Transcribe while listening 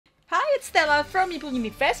Hi, it's Stella from Meeple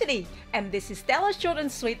University, and this is Stella's short and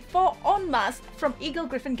sweet for En Masse from Eagle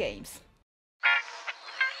Griffin Games.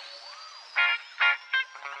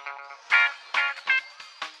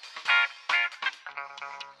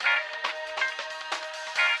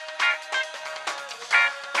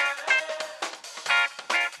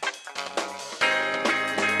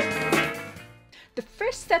 The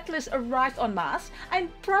first settlers arrived en masse, and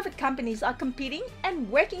private companies are competing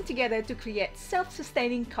and working together to create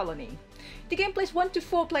self-sustaining colony. The game plays 1 to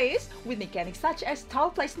 4 players with mechanics such as tile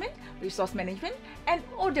placement, resource management, and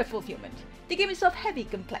order fulfillment. The game is of heavy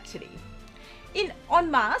complexity. In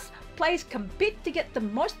En Masse, players compete to get the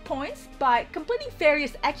most points by completing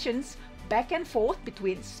various actions back and forth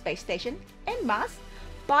between space station and mass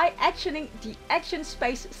by actioning the action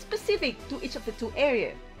space specific to each of the two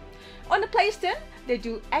areas. On the player's turn, they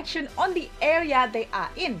do action on the area they are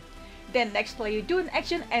in. Then next player do an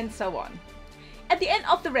action and so on. At the end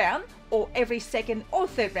of the round, or every second or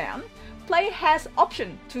third round, player has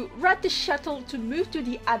option to ride the shuttle to move to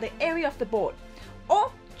the other area of the board,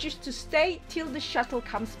 or just to stay till the shuttle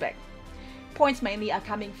comes back. Points mainly are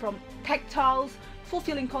coming from tactiles,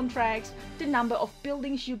 fulfilling contracts, the number of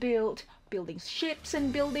buildings you build, building ships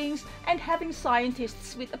and buildings, and having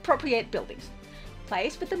scientists with appropriate buildings.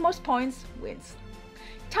 Players with the most points wins.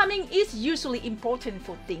 Timing is usually important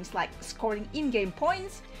for things like scoring in-game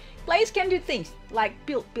points. Players can do things like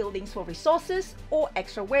build buildings for resources or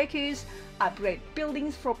extra workers, upgrade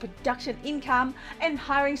buildings for production income, and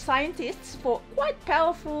hiring scientists for quite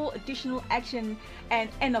powerful additional action and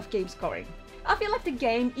end-of-game scoring. I feel like the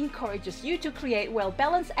game encourages you to create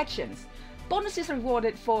well-balanced actions. Bonus is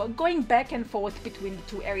rewarded for going back and forth between the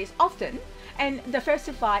two areas often, and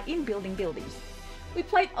diversify in building buildings. We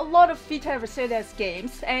played a lot of Vita Reserda's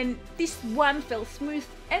games, and this one felt smooth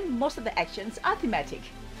and most of the actions are thematic.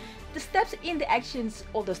 The steps in the actions,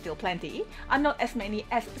 although still plenty, are not as many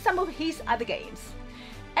as some of his other games.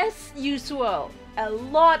 As usual, a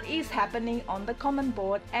lot is happening on the common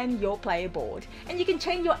board and your player board, and you can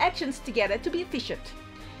chain your actions together to be efficient.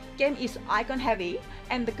 Game is icon heavy,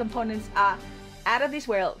 and the components are out of this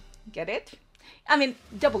world. Get it? I mean,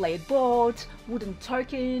 double-layered boards, wooden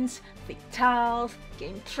tokens, thick tiles,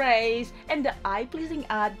 game trays, and the eye-pleasing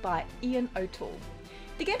art by Ian O'Toole.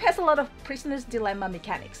 The game has a lot of prisoner's dilemma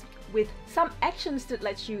mechanics, with some actions that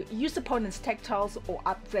let you use opponents' tactiles or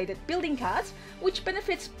upgraded building cards, which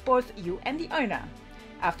benefits both you and the owner.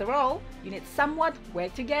 After all, you need somewhat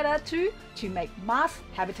work together to make Mars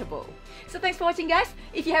habitable. So thanks for watching, guys.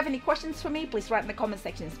 If you have any questions for me, please write in the comment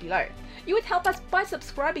sections below. You would help us by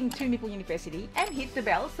subscribing to Meeple University and hit the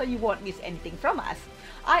bell so you won't miss anything from us.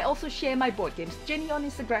 I also share my board games journey on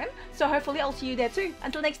Instagram, so hopefully I'll see you there too.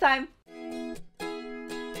 Until next time!